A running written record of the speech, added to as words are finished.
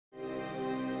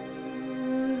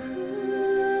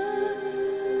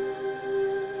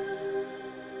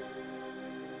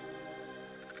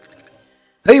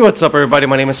Hey, what's up everybody,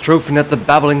 my name is Trophynet, the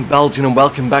Babbling Belgian, and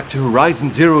welcome back to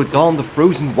Horizon Zero Dawn, the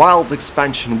Frozen Wilds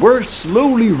expansion. We're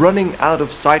slowly running out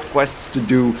of side quests to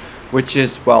do, which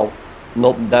is, well,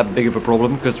 not that big of a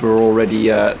problem, because we're already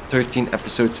 13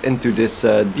 episodes into this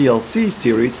DLC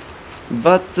series.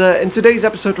 But in today's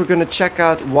episode we're going to check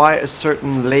out why a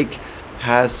certain lake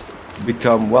has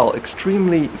become, well,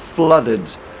 extremely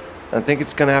flooded. I think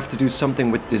it's going to have to do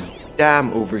something with this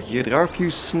dam over here. There are a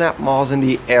few snap maws in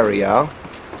the area.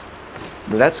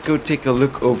 Let's go take a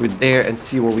look over there and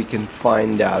see what we can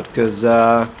find out, because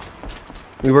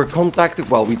we were contacted,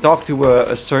 well, we talked to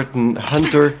a certain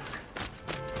hunter.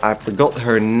 I forgot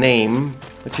her name,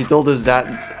 but she told us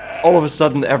that all of a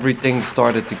sudden everything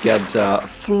started to get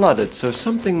flooded, so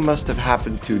something must have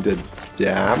happened to the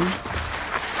dam.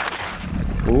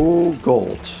 Oh,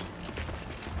 gold.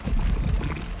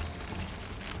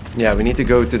 Yeah, we need to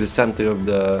go to the center of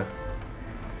the...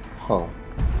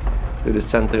 to the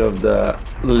center of the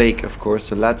lake, of course.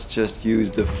 So let's just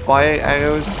use the fire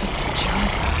arrows.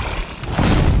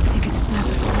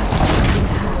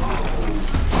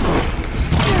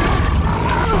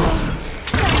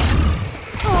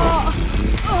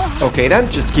 Okay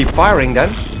then, just keep firing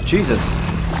then. Jesus.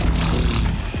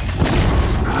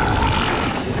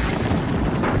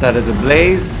 Set it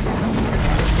ablaze.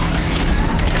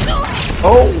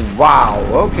 Oh, wow,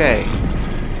 okay.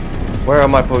 Where are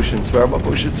my potions? Where are my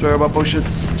potions? Where are my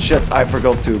potions? Shit, I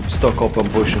forgot to stock up on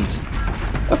potions.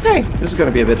 Okay, this is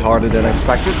gonna be a bit harder than I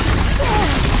expected.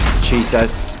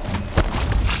 Jesus.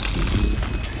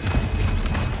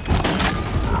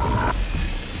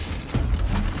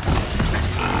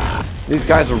 These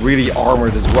guys are really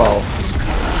armored as well.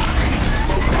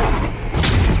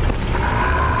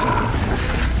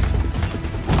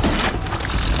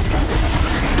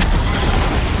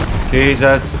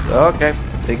 Jesus. Okay.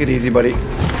 Take it easy, buddy.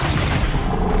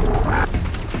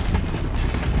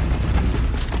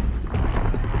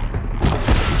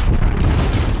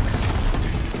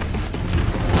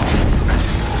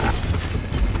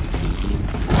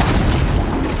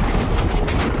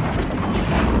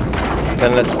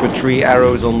 Then let's put 3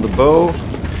 arrows on the bow.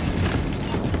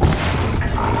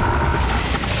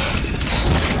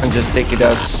 And just take it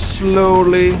out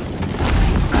slowly.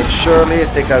 But surely,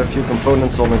 take out a few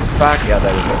components on its back. Yeah,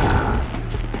 there we go.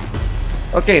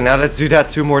 Okay, now let's do that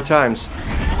 2 more times.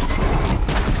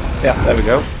 Yeah, there we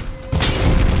go.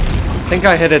 I think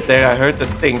I hit it there. I heard the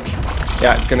think.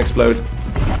 Yeah, it's gonna explode.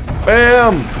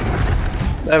 Bam!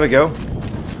 There we go.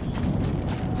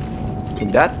 So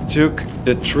that took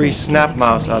the 3 snap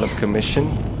mouse out of commission.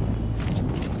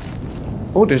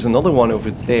 Oh, there's another one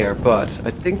over there, but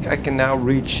I think I can now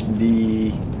reach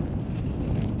the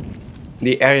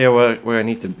area where I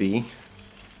need to be.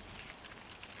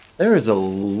 There is a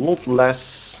lot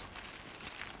less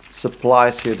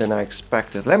supplies here than I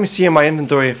expected. Let me see in my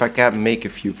inventory if I can't make a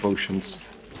few potions.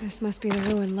 This must be the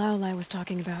ruin Laolai was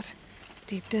talking about.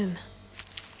 Deep in.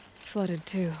 Flooded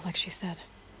too, like she said.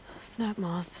 Snap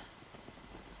maws.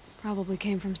 Probably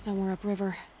came from somewhere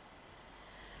upriver.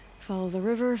 Follow the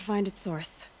river, find its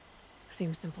source.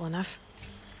 Seems simple enough.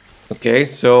 Okay,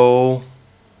 so...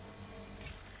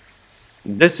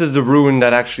 this is the ruin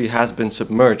that actually has been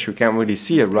submerged. We can't really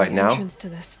see it right now. Entrance to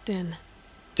this din.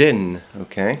 Din,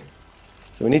 okay.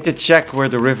 So we need to check where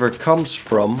the river comes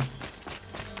from.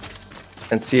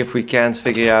 And see if we can't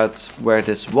figure out where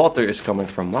this water is coming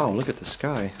from. Wow, look at the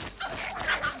sky.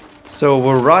 So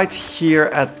we're right here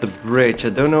at the bridge.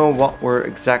 I don't know what we're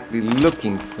exactly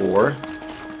looking for.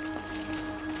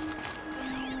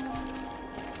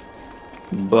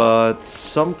 But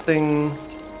something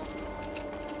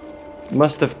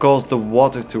must have caused the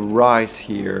water to rise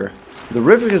here. The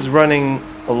river is running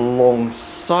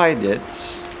alongside it.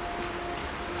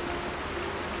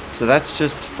 So let's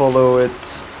just follow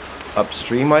it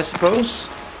upstream, I suppose.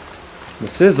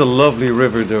 This is a lovely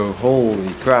river though.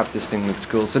 Holy crap, this thing looks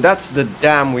cool. So that's the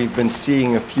dam we've been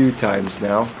seeing a few times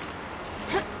now.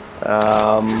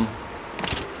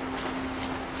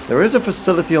 There is a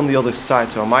facility on the other side,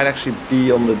 so I might actually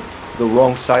be on the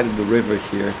wrong side of the river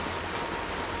here.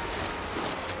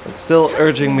 It's still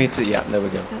urging me to... yeah, there we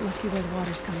go. That must be where the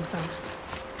water's coming from.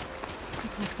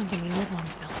 Looks like something the old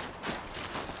ones built.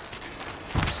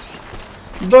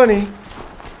 Donnie!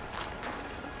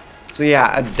 So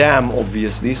yeah, a dam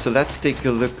obviously, so let's take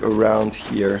a look around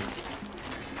here.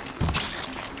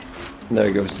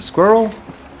 There goes the squirrel.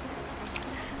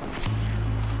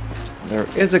 There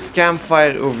is a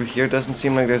campfire over here. Doesn't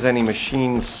seem like there's any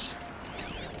machines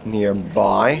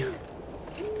nearby.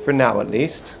 For now at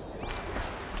least.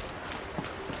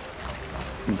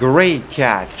 Grey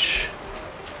catch.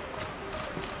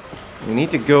 We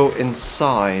need to go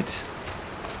inside.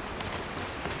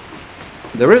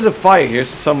 There is a fire here,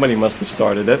 so somebody must have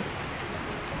started it.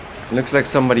 It looks like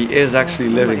somebody is actually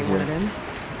living here.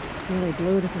 Nearly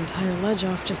blew this entire ledge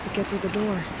off just to get through the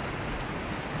door.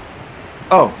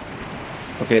 Oh.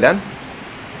 Okay then.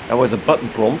 That was a button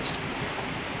prompt.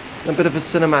 A bit of a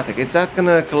cinematic. Is that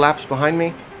gonna collapse behind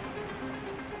me?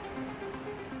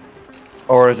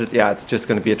 Or is it, yeah, it's just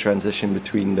gonna be a transition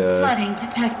between the... Flooding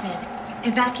detected.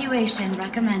 Evacuation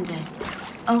recommended.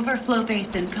 Overflow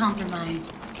basin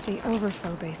compromised. The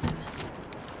overflow basin.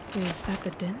 Is that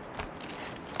the din?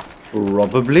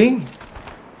 Probably.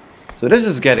 So this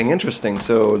is getting interesting.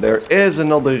 So there is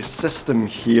another system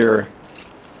here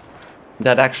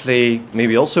that actually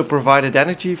maybe also provided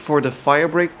energy for the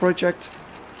firebreak project.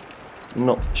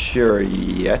 Not sure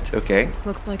yet. Okay.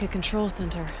 Looks like a control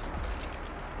center.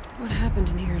 What happened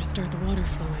in here to start the water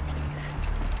flowing?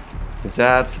 Is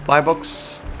that supply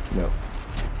box? No.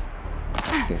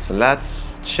 Okay, so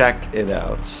let's check it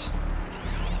out.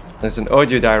 There's an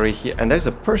audio diary here, and there's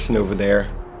a person over there.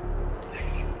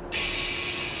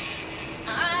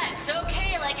 It's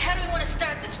okay. Like, how do we want to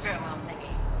start this farewell thingy?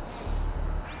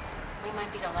 We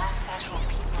might be the last actual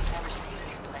people to ever see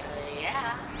this place.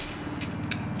 Yeah.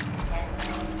 And,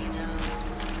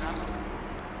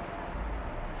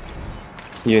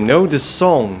 You know the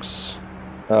songs.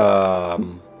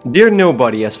 Dear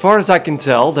Nobody, as far as I can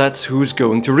tell, that's who's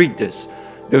going to read this.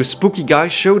 Those spooky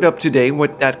guys showed up today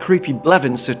with that creepy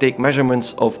Blevins to take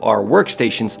measurements of our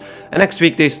workstations, and next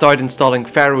week they start installing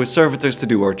Pharaoh servitors to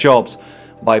do our jobs.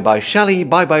 Bye bye Shelly,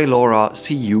 bye bye Laura,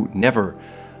 see you never.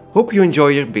 Hope you enjoy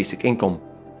your basic income.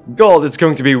 God, it's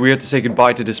going to be weird to say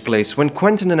goodbye to this place. When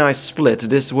Quentin and I split,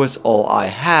 this was all I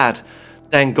had.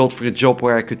 Thank God for a job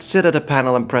where I could sit at a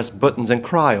panel and press buttons and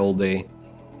cry all day.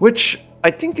 Which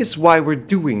I think is why we're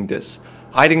doing this.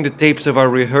 Hiding the tapes of our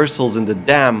rehearsals in the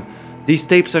dam. These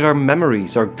tapes are our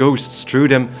memories, our ghosts. Through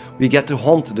them, we get to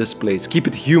haunt this place, keep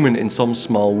it human in some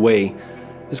small way.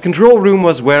 This control room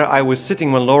was where I was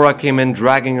sitting when Laura came in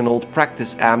dragging an old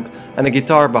practice amp and a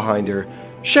guitar behind her.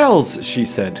 Shells, she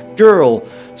said. Girl.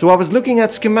 So I was looking at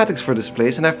schematics for this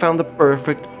place and I found the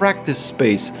perfect practice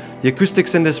space. The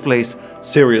acoustics in this place,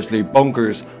 seriously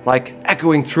bonkers, like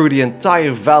echoing through the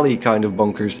entire valley kind of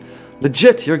bonkers.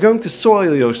 Legit, you're going to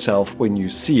soil yourself when you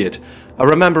see it. I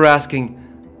remember asking,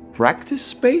 practice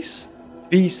space?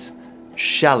 Peace,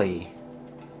 Shelly.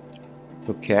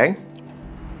 Okay.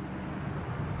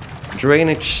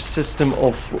 Drainage system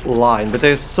offline, but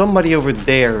there's somebody over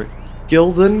there.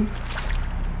 Gilden?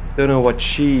 Don't know what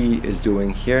she is doing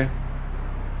here.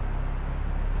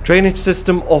 Drainage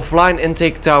system offline,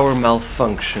 intake tower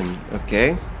malfunction.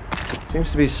 Okay.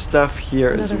 Seems to be stuff here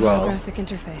as well. Another holographic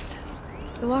interface.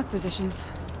 The lock positions.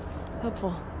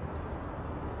 Helpful.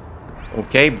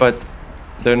 Okay, but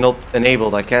they're not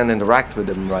enabled. I can't interact with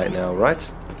them right now, right?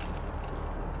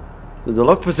 So the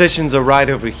lock positions are right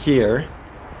over here.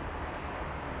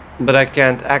 But I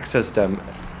can't access them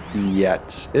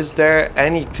yet. Is there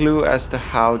any clue as to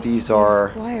how these are...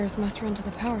 These wires must run to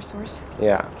the power source.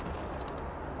 Yeah.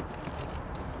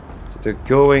 So they're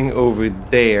going over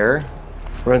there.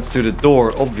 Runs to the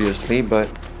door, obviously, but...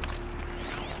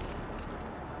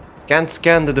 Can't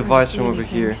scan the device from over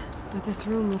here. But this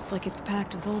room looks like it's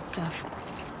packed with old stuff.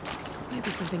 Might be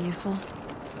something useful.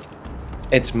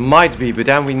 It might be, but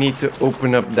then we need to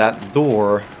open up that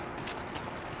door.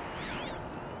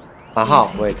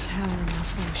 Aha, wait. Tower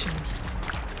malfunction.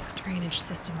 Drainage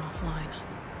system offline.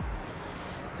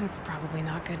 That's probably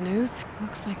not good news.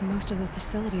 Looks like most of the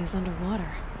facility is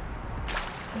underwater.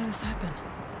 How did this happen?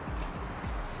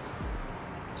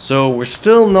 So we're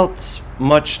still not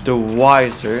much the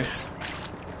wiser.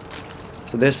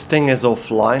 So this thing is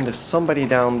offline. There's somebody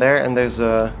down there and there's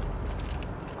a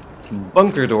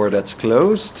bunker door that's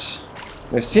closed.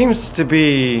 There seems to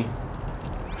be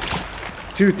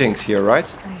two things here,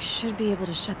 right? I should be able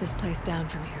to shut this place down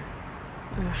from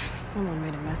here. Someone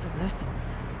made a mess of this.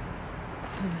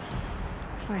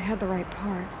 If I had the right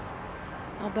parts,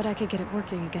 I'll bet I could get it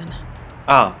working again.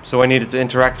 Ah, so I needed to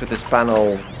interact with this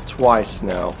panel twice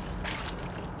now.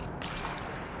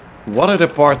 What are the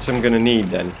parts I'm gonna need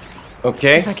then?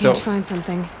 Okay, if I can't find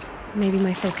something, maybe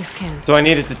my focus can. So I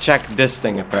needed to check this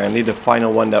thing apparently, the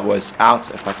final one that was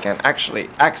out, if I can actually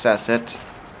access it.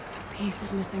 Piece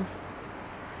is missing.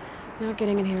 Not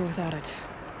getting in here without it.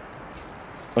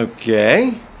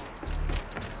 Okay.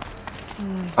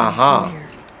 Someone's been Aha. through here.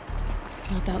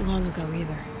 Not that long ago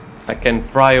either. I can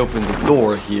pry open the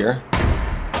door here.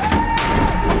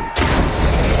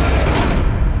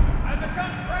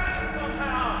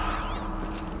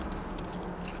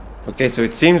 Okay, so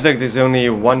it seems like there's only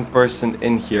one person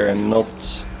in here and not...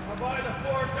 I'll buy the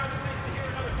floor, come please to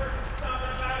hear another person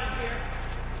stomping about in here.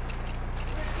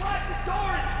 It's like the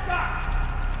door is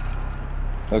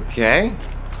stuck. Okay,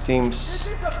 This seems... is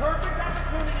the perfect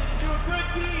opportunity to do a good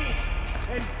deed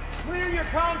and clear your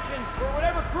conscience for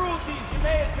whatever cruelties you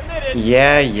may have committed.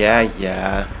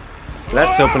 Yeah.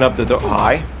 Let's open up the door.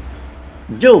 Hi.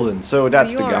 Gilden, so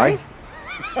that's the guy.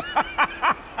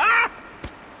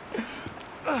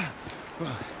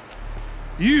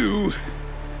 You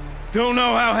don't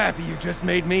know how happy you just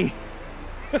made me.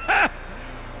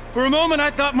 For a moment,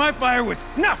 I thought my fire was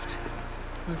snuffed.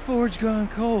 The forge gone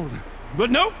cold.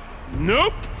 But nope.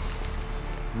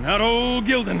 Not old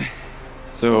Gilden.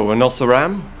 So, an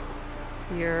Ossaram?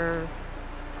 You're...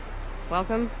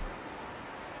 welcome?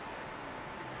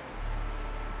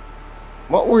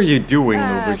 What were you doing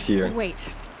over here?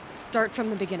 Wait. Start from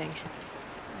the beginning.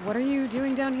 What are you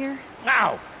doing down here?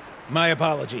 Ow! My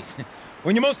apologies.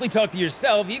 When you mostly talk to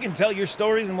yourself, you can tell your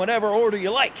stories in whatever order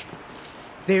you like.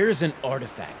 There's an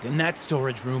artifact in that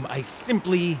storage room I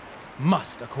simply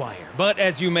must acquire. But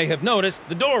as you may have noticed,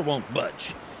 the door won't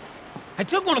budge. I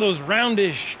took one of those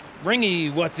roundish,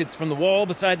 ringy what's-its from the wall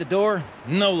beside the door.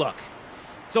 No luck.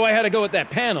 So I had to go with that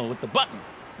panel with the button.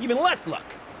 Even less luck.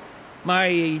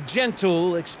 My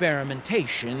gentle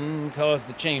experimentation caused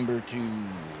the chamber to...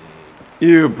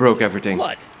 You broke everything.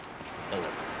 flood.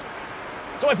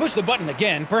 So I pushed the button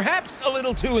again, perhaps a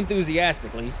little too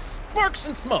enthusiastically. Sparks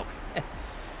and smoke.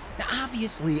 Now,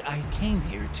 obviously, I came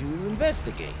here to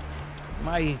investigate.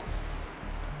 My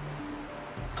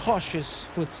cautious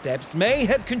footsteps may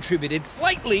have contributed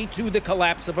slightly to the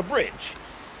collapse of a bridge.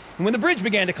 And when the bridge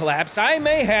began to collapse, I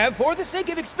may have, for the sake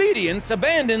of expedience,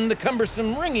 abandoned the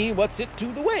cumbersome ringy what's-it to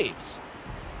the waves.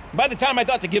 By the time I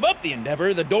thought to give up the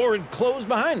endeavor, the door had closed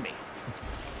behind me.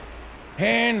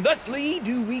 And thusly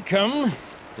do we come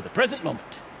to the present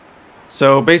moment.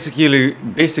 So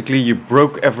basically you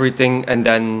broke everything and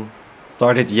then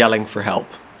started yelling for help.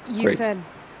 You Great. said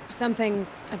something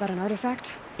about an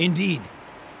artifact? Indeed.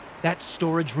 That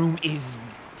storage room is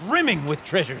brimming with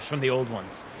treasures from the old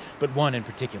ones, but one in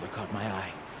particular caught my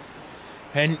eye.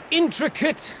 An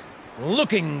intricate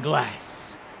looking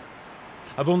glass.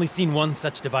 I've only seen one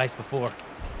such device before.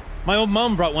 My old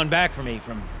mom brought one back for me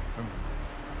from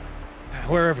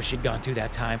wherever she'd gone to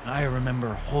that time. I remember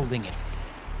holding it,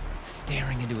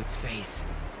 staring into its face,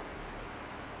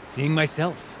 seeing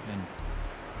myself and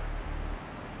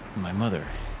my mother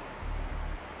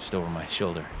just over my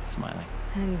shoulder, smiling.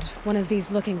 And one of these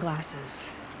looking glasses.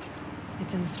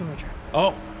 It's in the storage room.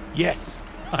 Oh, yes.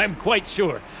 I'm quite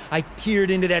sure. I peered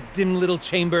into that dim little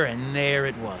chamber, and there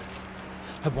it was.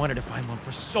 I've wanted to find one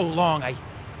for so long,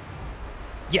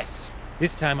 Yes,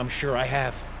 this time I'm sure I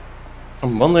have.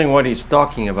 I'm wondering what he's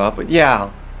talking about, but yeah.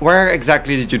 Where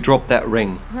exactly did you drop that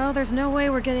ring? Well, there's no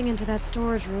way we're getting into that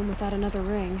storage room without another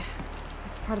ring.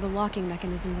 It's part of the locking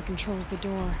mechanism that controls the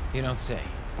door. You don't say.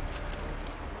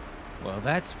 Well,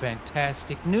 that's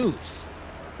fantastic news.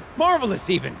 Marvelous,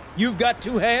 even. You've got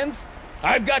two hands.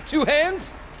 I've got two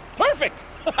hands. Perfect.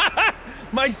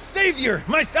 My savior,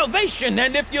 my salvation,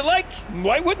 and if you like,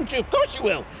 why wouldn't you? Of course you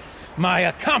will. My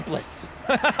accomplice.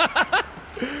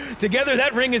 Together,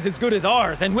 that ring is as good as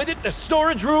ours, and with it, the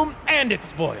storage room and its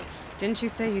spoils. Didn't you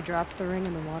say you dropped the ring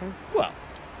in the water? Well,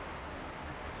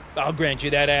 I'll grant you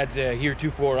that adds a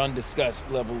heretofore undiscussed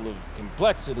level of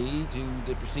complexity to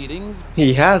the proceedings.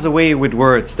 He has a way with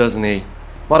words, doesn't he?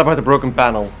 What about the broken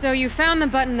panel? So you found the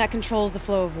button that controls the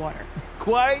flow of water.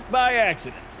 Quite by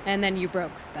accident. And then you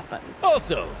broke that button.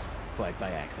 Also, quite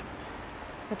by accident.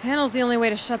 The panel's the only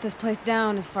way to shut this place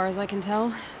down, as far as I can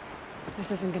tell.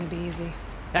 This isn't gonna be easy.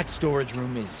 That storage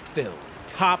room is filled,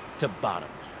 top to bottom.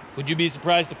 Would you be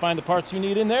surprised to find the parts you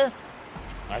need in there?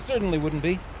 I certainly wouldn't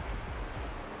be.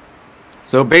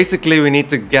 So basically we need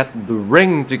to get the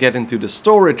ring to get into the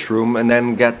storage room and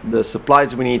then get the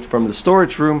supplies we need from the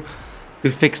storage room to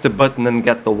fix the button and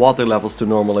get the water levels to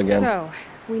normal again. So,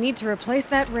 we need to replace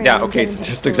that ring. Yeah, and okay, get it's into the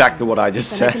just storage exactly room. what I just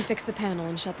Then said. I can fix the panel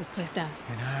and shut this place down.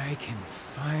 And I can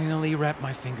finally wrap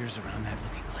my fingers around that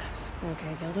looking glass.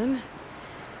 Okay, Gilden.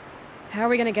 How are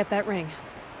we gonna get that ring?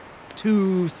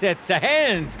 2 sets of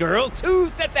hands, girl. 2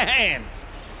 sets of hands.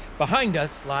 Behind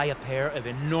us lie a pair of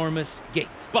enormous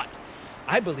gates, but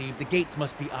I believe the gates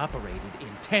must be operated in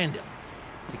tandem.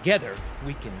 Together,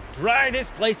 we can dry this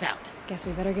place out. Guess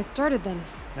we better get started then.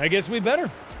 I guess we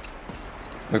better.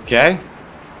 Okay.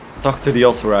 Talk to the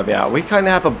Ossaram. Yeah, we kind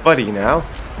of have a buddy now.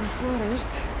 With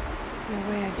waters, no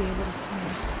way I'd be able to swim.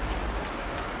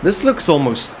 This looks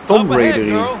almost Tomb Up ahead, Raider-y.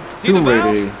 girl. See the Tomb valve?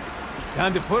 Raider-y.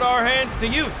 Time to put our hands to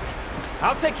use.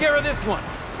 I'll take care of this one.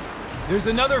 There's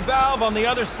another valve on the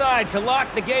other side to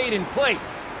lock the gate in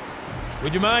place.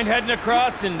 Would you mind heading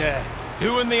across and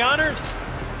doing the honors?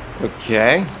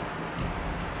 Okay.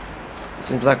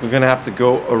 Seems like we're gonna have to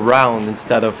go around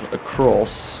instead of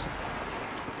across.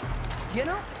 You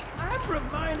know, I'm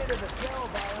reminded of the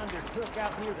delve I undertook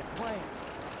out near the claim.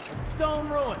 A stone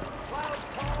ruin, clouds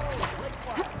tall, and great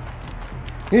fire.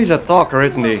 He's a talker,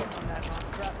 isn't he?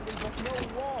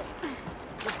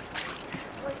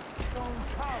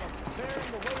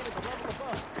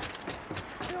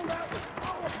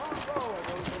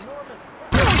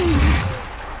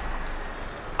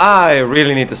 I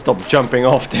really need to stop jumping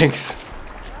off things.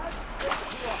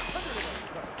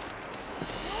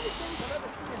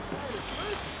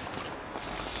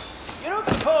 You don't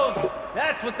suppose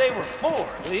that's what they were for,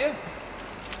 do you?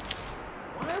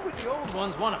 Why would the old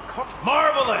ones want to car—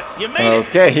 Marvelous! You made it!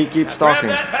 Okay, he keeps Now talking.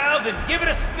 grab that valve and give it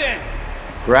a spin!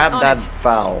 Grab On that it.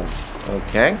 valve.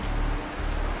 Okay.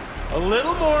 A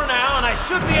little more now, and I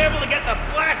should be able to get the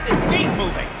blasted gate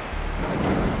moving.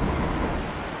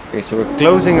 Okay, so we're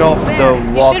closing off There. the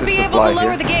You water should be able supply to lower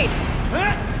here. the gate.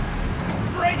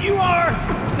 Huh? Right you are!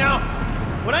 Now,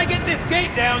 when I get this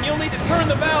gate down, you'll need to turn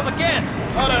the valve again.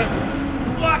 Ought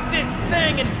to lock this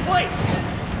thing in place.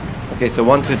 Okay, so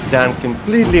once it's down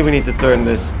completely, we need to turn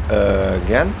this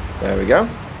again. There we go.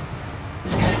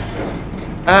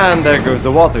 And there goes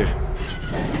the water.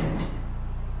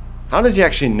 How does he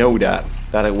actually know that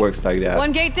it works like that?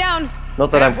 One gate down. Not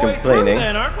that I'm Halfway complaining. through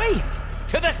then, aren't we?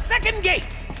 To the second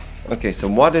gate! Okay, so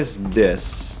what is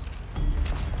this?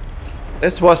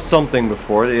 This was something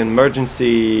before, the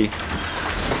emergency...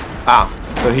 Ah,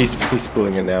 so he's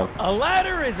pulling it now. A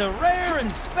ladder is a rare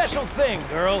and special thing,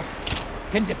 girl.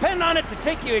 Can depend on it to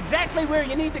take you exactly where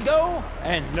you need to go,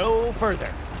 and no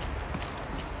further.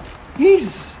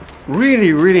 He's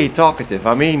really, really talkative.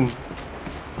 I mean,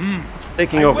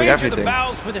 taking over wager everything. the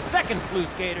valves for the second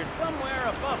sluice gate are somewhere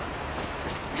above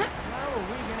us. How are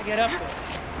we gonna get up there?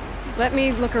 Let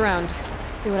me look around.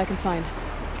 See what I can find.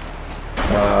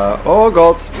 Oh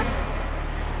god.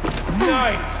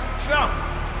 Nice jump!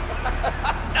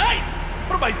 Nice!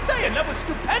 What am I saying? That was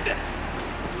stupendous!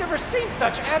 Never seen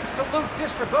such absolute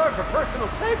disregard for personal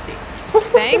safety.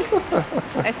 Thanks,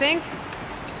 I think.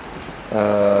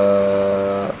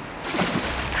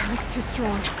 Current's too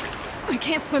strong. I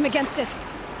can't swim against it.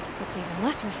 It's even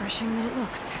less refreshing than it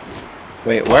looks.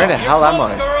 Wait, where the hell am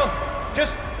I? Girl.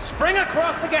 Just spring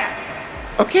across the gap.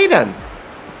 Okay then.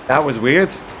 That was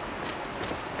weird.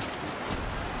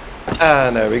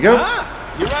 And there we go. Ah,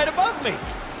 you're right above me.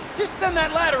 Just send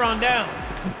that ladder on down.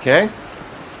 Okay.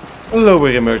 Lower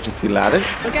emergency ladder.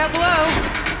 Look out below.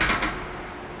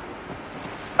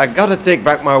 I gotta take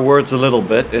back my words a little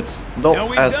bit. It's Now, not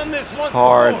we've done as this once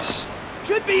hard before.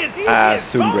 Should be as easy as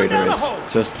Tomb falling Raider down a is. hole.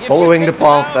 Just If you following the take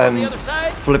valve path on the and other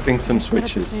side, flipping some Set up the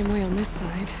switches. same way on this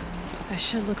side. I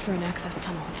should look for an access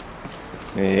tunnel.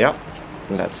 Yep.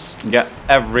 Let's get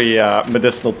every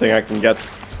medicinal thing I can get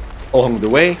along the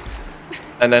way.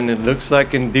 And then it looks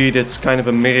like indeed it's kind of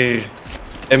a mirror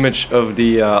image of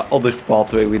the other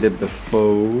pathway we did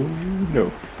before.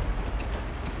 No.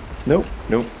 No,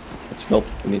 no. It's not.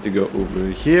 We need to go over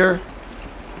here.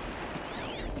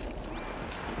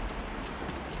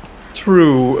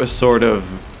 Through a sort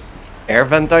of air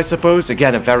vent, I suppose.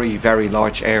 Again, a very, very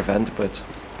large air vent, but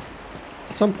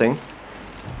something.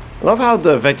 I love how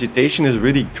the vegetation is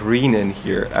really green in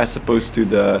here, as opposed to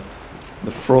the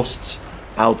frost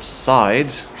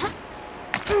outside.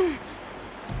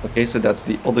 Okay, so that's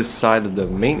the other side of the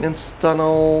maintenance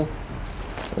tunnel.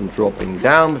 I'm dropping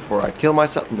down before I kill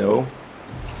myself. No.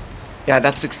 Yeah,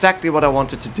 that's exactly what I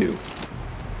wanted to do.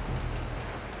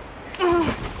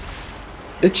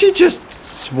 Did she just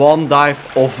swan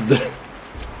dive off the...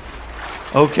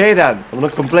 Okay then, I'm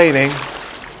not complaining.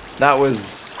 That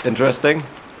was interesting.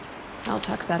 I'll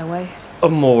tuck that away.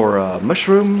 More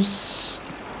mushrooms.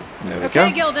 There we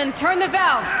Okay, go. Gildan, turn the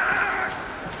valve.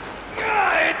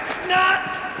 It's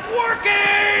not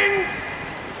working!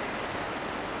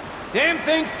 Damn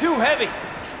thing's too heavy.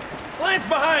 Glance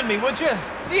behind me, would you?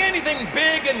 See anything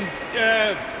big and,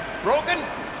 broken?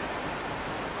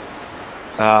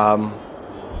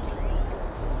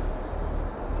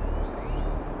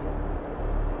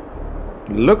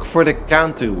 Look for the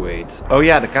counterweight. Oh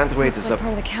yeah, the counterweight Looks is like up.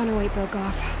 part of the counterweight broke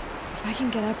off. If I can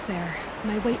get up there,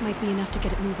 my weight might be enough to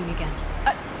get it moving again.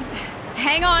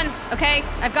 Hang on, okay?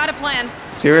 I've got a plan.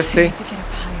 Seriously? To get up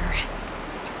higher.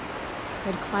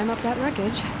 Could climb up that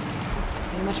wreckage. That's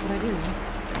pretty much what I do.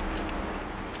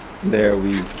 There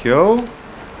we go.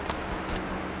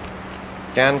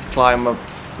 Can climb up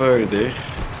further.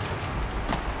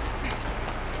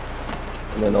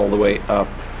 And then all the way up.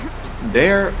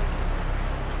 there.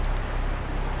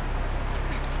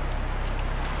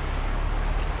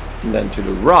 And then to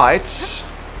the right.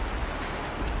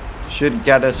 Should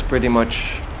get us pretty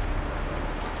much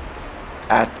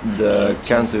at the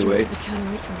counterweight. The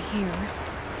counterweight from here.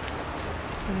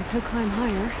 But I could climb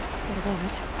higher, get above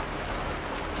it.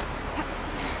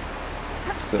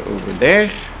 So over there.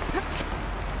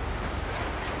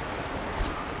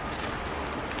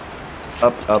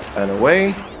 Up, up, and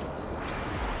away.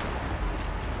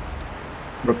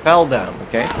 Rappel down,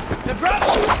 okay? The drop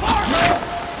too far, man!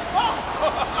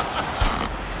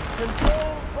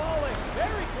 Control falling,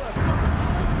 very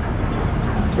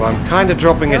clever. So I'm kind of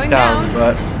dropping it Going down, down.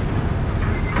 but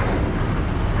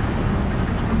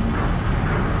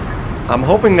I'm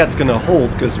hoping that's gonna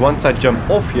hold, because once I jump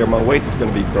off here, my weight is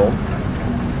gonna be gone.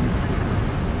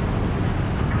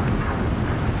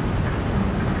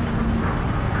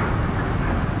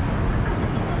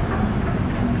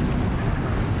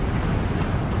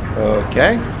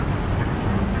 Okay.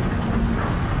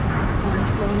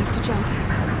 Almost low enough to jump.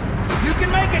 You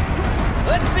can make it!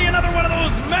 Let's see another one of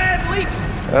those mad leaps!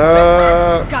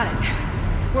 Got it.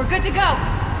 We're good to go.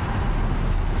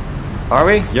 Are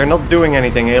we? You're not doing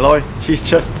anything, Aloy. She's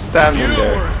just standing You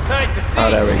there. were a sight to see.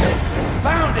 Oh, there we go.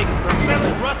 Bounding from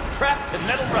metal rust trap to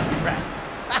metal rust trap.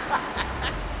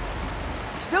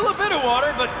 Still a bit of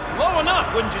water, but low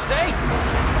enough, wouldn't you say?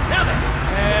 Now then,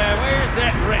 where's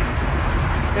that ring?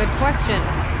 Good question.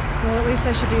 Well, at least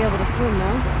I should be able to swim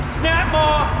now. Snap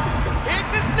maw!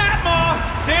 It's a snap maw!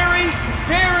 Very,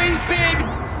 very big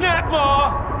snap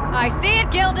maw! I see it,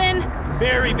 Gildan.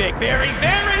 Very big, very,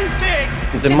 very big!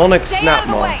 Demonic Stay snap out of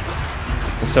the maw. way.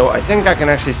 So I think I can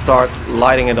actually start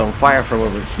lighting it on fire from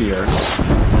over here.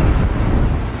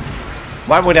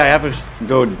 Why would I ever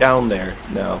go down there?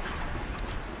 No.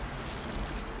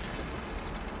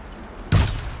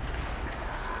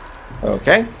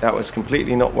 Okay, that was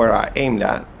completely not where I aimed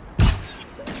at.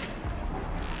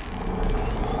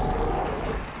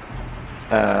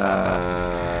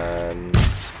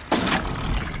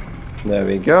 There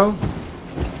we go.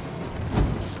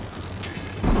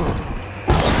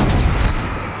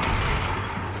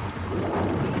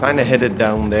 Kind of hit it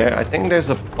down there. I think there's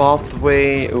a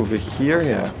pathway over here,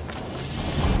 yeah.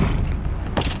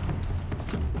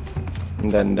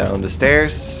 And then down the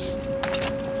stairs.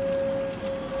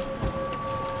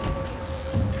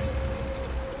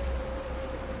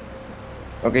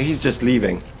 Okay, he's just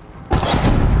leaving.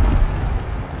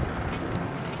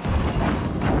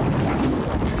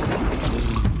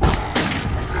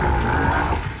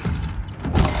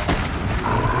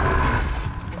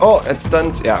 Oh, it's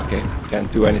stunned. Yeah, okay.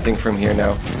 Can't do anything from here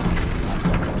now.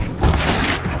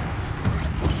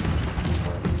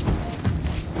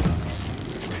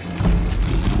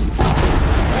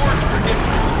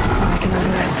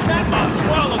 Snap maw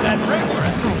swallowed that ring.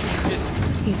 Right. Just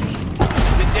Easy. is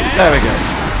it dead? There we go.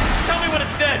 Tell me when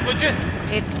it's dead, would you?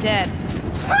 It's dead.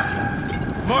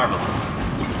 Marvelous.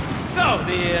 So,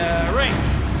 the ring.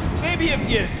 Maybe if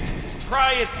you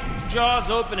pry its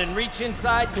jaws open and reach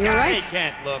inside, You're right. it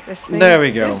can't look. This thing There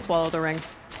we go. did swallow the ring.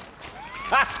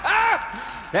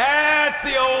 That's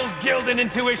the old Gildan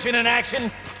intuition in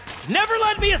action. It's never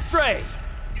led me astray.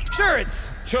 Sure,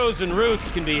 its chosen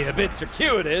routes can be a bit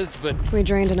circuitous, but We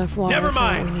drained enough water never for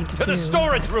what we mind. need to To do. the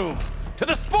storage room. To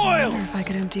the I wonder if spoils. I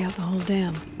could empty out the whole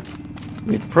dam.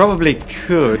 We probably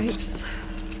could. Pipes,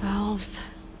 valves.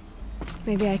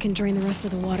 Maybe I can drain the rest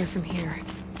of the water from here.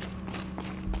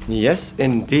 Yes,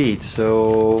 indeed.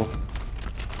 So...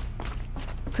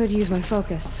 Could use my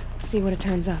focus. See what it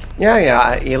turns up.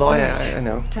 Yeah, Aloy, I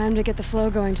know. Time to get the flow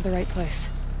going to the right place.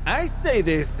 I say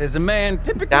this as a man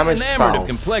typically Damaged enamored valve. of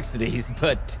complexities,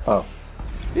 but Oh.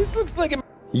 this looks like a...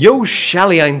 Yo,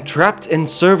 Shelly, I'm trapped in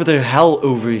servitor hell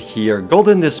over here. Got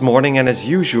in this morning and as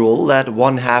usual, that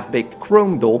one half-baked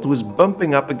chrome dolt was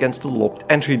bumping up against the locked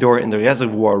entry door in the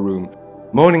reservoir room,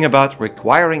 moaning about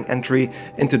requiring entry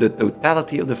into the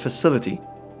totality of the facility.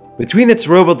 Between its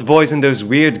robot voice and those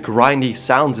weird grindy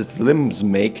sounds its limbs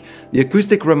make, the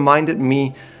acoustic reminded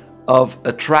me of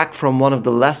a track from one of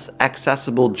the less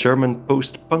accessible German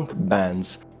post-punk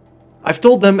bands. I've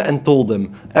told them and told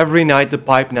them, every night the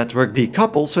pipe network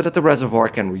decouples so that the reservoir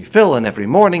can refill, and every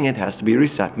morning it has to be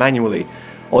reset manually.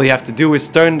 All you have to do is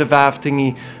turn the valve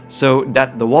thingy so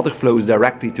that the water flows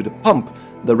directly to the pump.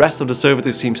 The rest of the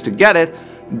servitor seems to get it,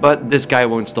 but this guy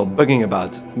won't stop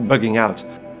bugging out.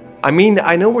 I mean,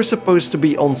 I know we're supposed to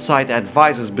be on-site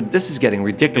advisors, but this is getting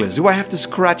ridiculous. Do I have to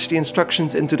scratch the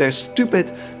instructions into their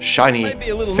stupid, shiny Might be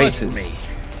a little faces? much for me.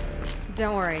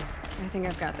 Don't worry. I think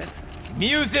I've got this.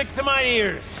 Music to my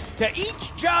ears. To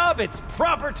each job, its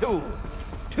proper tool.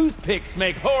 Toothpicks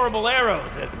make horrible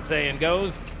arrows, as the saying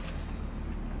goes.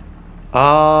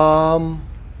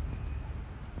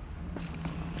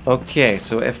 Okay,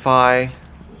 so if I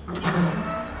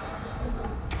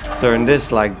turn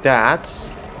this like that,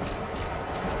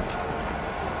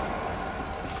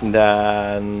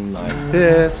 then like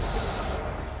this.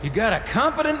 You got a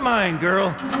competent mind,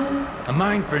 girl. A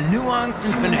mind for nuance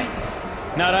and finesse.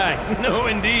 Not I. No,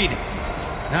 indeed.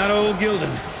 Not old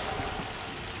Gildan.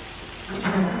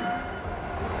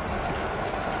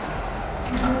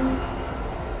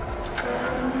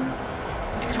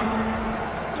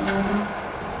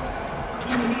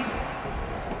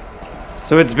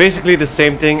 So it's basically the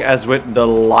same thing as with the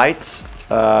light,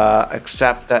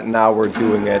 except that now we're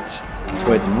doing it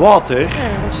with water. There,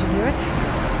 that should do it.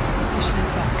 I should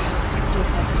head back. See if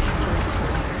that took care of the rest of the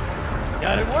matter.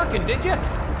 Got it working, did you?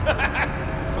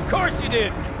 Of course you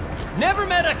did. Never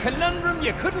met a conundrum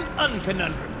you couldn't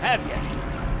unconundrum, have you?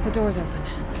 The door's open.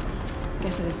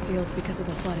 Guess that it's sealed because of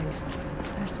the flooding.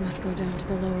 This must go down to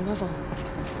the lower level.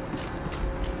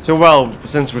 So well,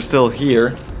 since we're still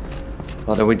here,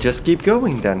 why don't we just keep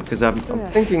going then? Because I'm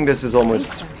thinking this is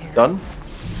almost done.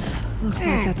 Looks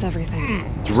like that's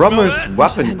everything. Drummer's Smell that?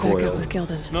 weapon Head back out coil. with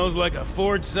Gildan. Smells like a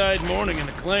Forge-side morning in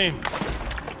Acclaim.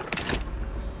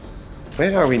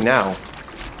 Where are we now?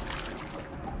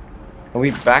 Are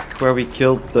we back where we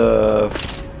killed the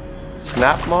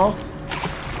snap maw?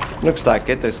 Looks like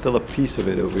it. There's still a piece of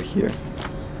it over here.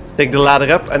 Let's take the ladder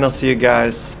up and I'll see you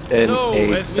guys in a as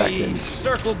we second.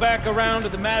 circle back around to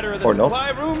the matter of the Or not. supply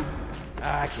room.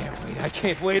 I can't wait, I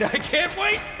can't wait, I can't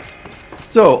wait!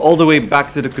 So, all the way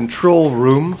back to the control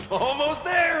room Almost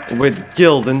there! with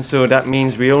Gildan. So that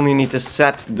means we only need to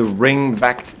set the ring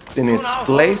back in its Now hold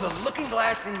place the looking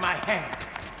glass in my hand.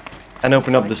 and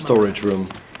open up the storage room.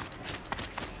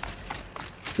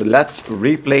 So let's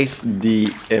replace the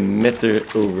emitter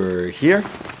over here.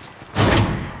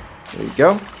 There we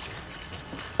go.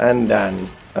 And then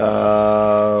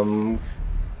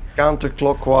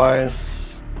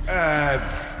counterclockwise.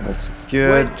 That's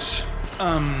good.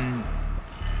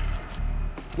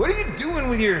 What are you doing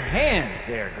with your hands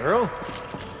there, girl?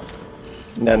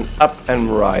 And then up and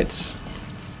right.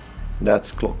 So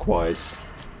that's clockwise.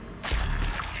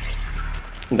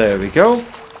 There we go.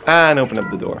 And open up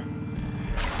the door.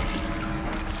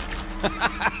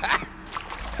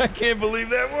 I can't believe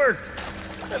that worked.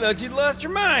 I thought you'd lost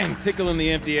your mind, tickling the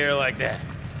empty air like that.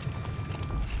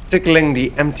 Tickling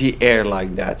the empty air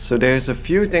like that. So there's a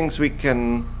few things we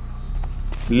can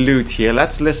loot here.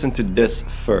 Let's listen to this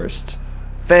first.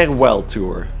 Farewell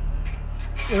tour.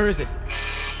 Where is it?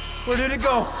 Where did it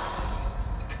go?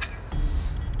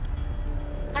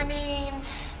 I mean,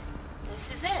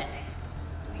 this is it.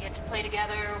 We get to play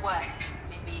together, what,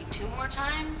 maybe 2 more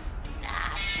times?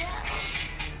 Nah, shells.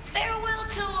 Farewell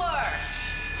tour!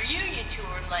 Reunion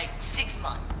tour in like 6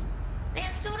 months.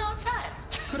 Let's do it all the time.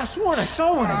 Could have sworn I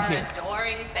saw one in Our here.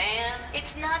 adoring fan.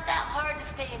 It's not that hard to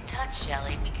stay in touch,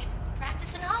 Shelley. We could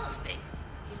practice in holospace.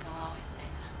 People always say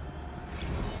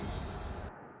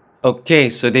that. Okay,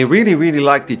 so they really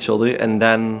liked each other and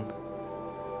then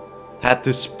had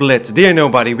to split. Dear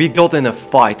nobody, we got in a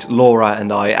fight, Laura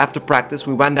and I. After practice,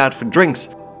 we went out for drinks.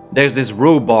 There's this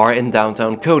row bar in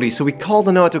downtown Cody, so we called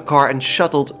an auto car and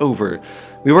shuttled over.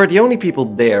 We were the only people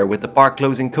there, with the park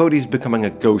closing, Cody's becoming a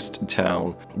ghost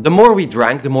town. The more we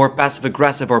drank, the more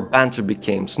passive-aggressive our banter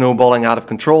became, snowballing out of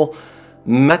control,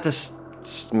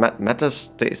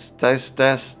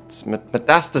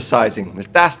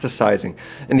 metastasizing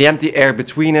in the empty air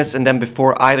between us, and then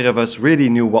before either of us really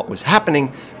knew what was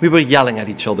happening, we were yelling at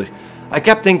each other. I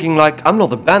kept thinking like, I'm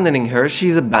not abandoning her,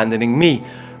 she's abandoning me.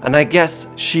 And I guess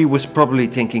she was probably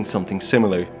thinking something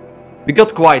similar. We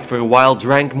got quiet for a while,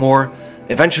 drank more.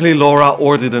 Eventually Laura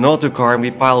ordered an autocar and we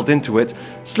piled into it,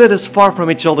 slid as far from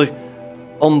each other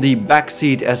on the back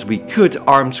seat as we could,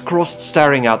 arms crossed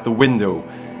staring out the window.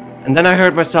 And then I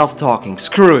heard myself talking.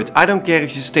 Screw it, I don't care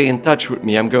if you stay in touch with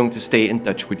me, I'm going to stay in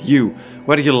touch with you.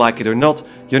 Whether you like it or not,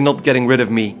 you're not getting rid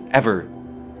of me, ever.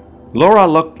 Laura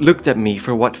looked at me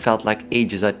for what felt like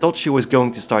ages. I thought she was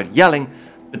going to start yelling,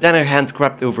 but then her hand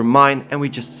crept over mine and we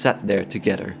just sat there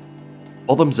together.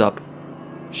 Bottoms up,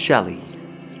 Shelley.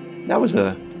 That was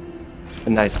a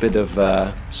nice bit of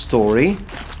story.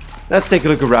 Let's take a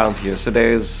look around here. So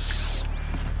there's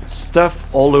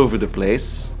stuff all over the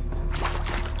place.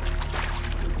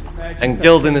 And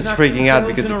Gildan is freaking out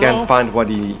because he can't find what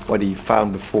he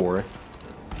found before.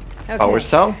 Okay, Power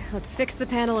cell. let's fix the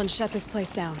panel and shut this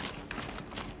place down.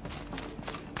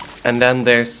 And then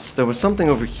there was something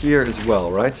over here as well,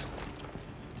 right?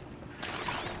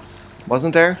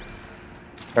 Wasn't there?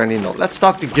 Apparently not. Let's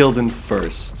talk to Gildan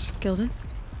first. Gildan?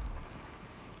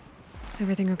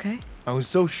 Everything okay? I was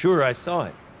so sure I saw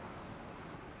it.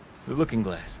 The looking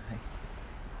glass.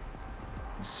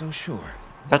 I was so sure.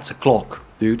 That's a clock,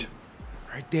 dude.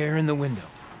 Right there in the window.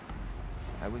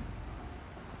 I was...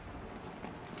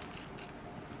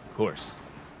 Of course.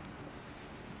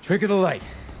 Trick of the light.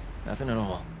 Nothing at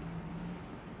all.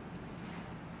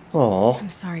 Oh, I'm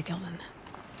sorry, Gilden.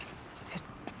 It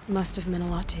must have meant a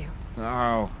lot to you.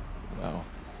 Oh, well.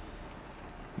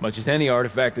 Much as any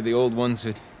artifact of the old ones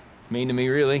would mean to me,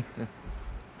 really.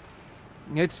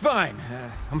 It's fine.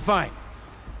 I'm fine.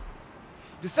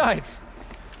 Besides,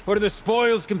 what are the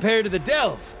spoils compared to the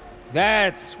delve?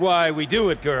 That's why we do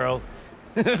it, girl.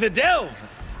 The delve,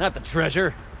 not the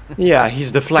treasure. yeah,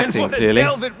 he's deflecting, And what clearly. a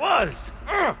delve it was!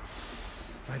 Ugh.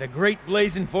 By the great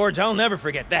blazing forge, I'll never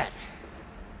forget that.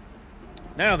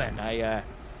 Now then, I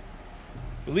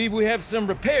believe we have some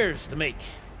repairs to make.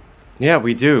 Yeah,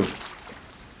 we do.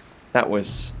 That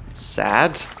was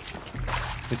sad.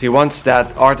 Because he wants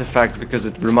that artifact because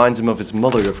it reminds him of his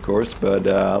mother, of course. But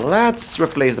let's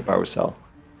replace the power cell.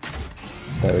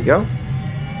 There we go.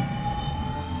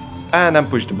 And then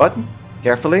push the button.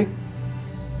 Carefully.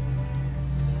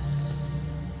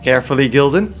 Carefully,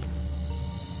 Gilden.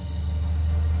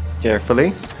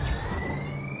 Carefully.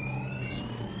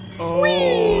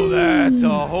 Oh, that's a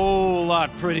whole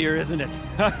lot prettier, isn't it?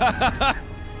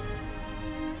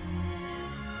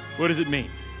 What does it mean?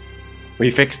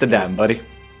 We fixed the dam, buddy.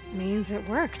 Means it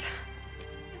worked.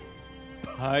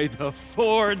 By the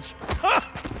forge. Ha!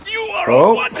 You are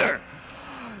Oh. a wonder!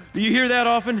 Do you hear that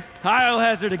often? I'll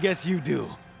hazard a guess you do.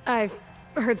 I've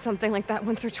heard something like that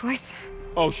once or twice.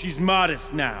 Oh, she's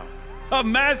modest now. A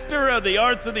master of the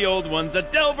arts of the old ones, a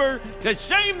delver to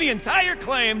shame the entire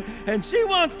claim, and she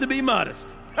wants to be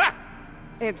modest. Ha!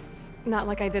 It's not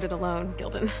like I did it alone,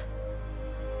 Gilden.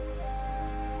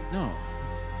 No.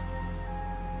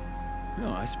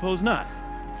 No, I suppose not.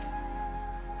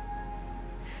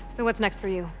 So what's next for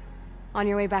you? On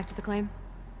your way back to the claim?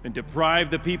 And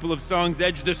deprive the people of Song's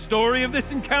Edge the story of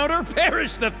this encounter?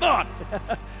 Perish the thought!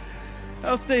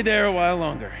 I'll stay there a while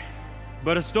longer.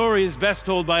 But a story is best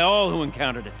told by all who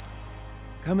encountered it.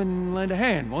 Come and lend a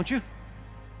hand, won't you?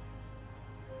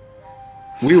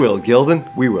 We will,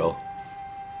 Gilden. We will.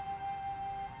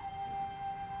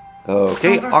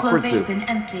 Okay, Overflow awkward too. basin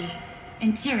empty.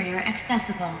 Interior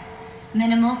accessible.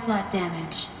 Minimal flood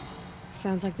damage.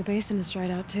 Sounds like the basin is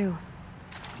dried out too.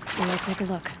 We'll take a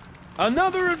look.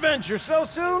 Another adventure so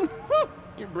soon? Whew,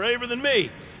 you're braver than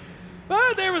me.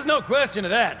 But there was no question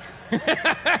of that.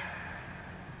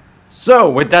 So,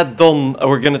 with that done,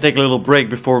 we're gonna take a little break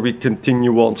before we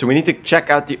continue on. So we need to check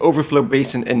out the overflow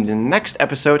basin in the next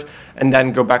episode, and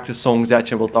then go back to Song's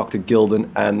Edge and we'll talk to Gilden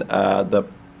and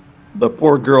the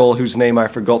poor girl whose name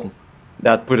I've forgotten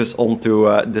that put us onto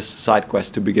this side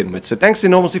quest to begin with. So thanks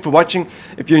enormously for watching.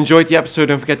 If you enjoyed the episode,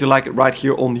 don't forget to like it right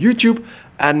here on YouTube,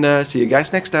 and see you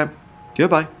guys next time.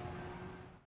 Goodbye.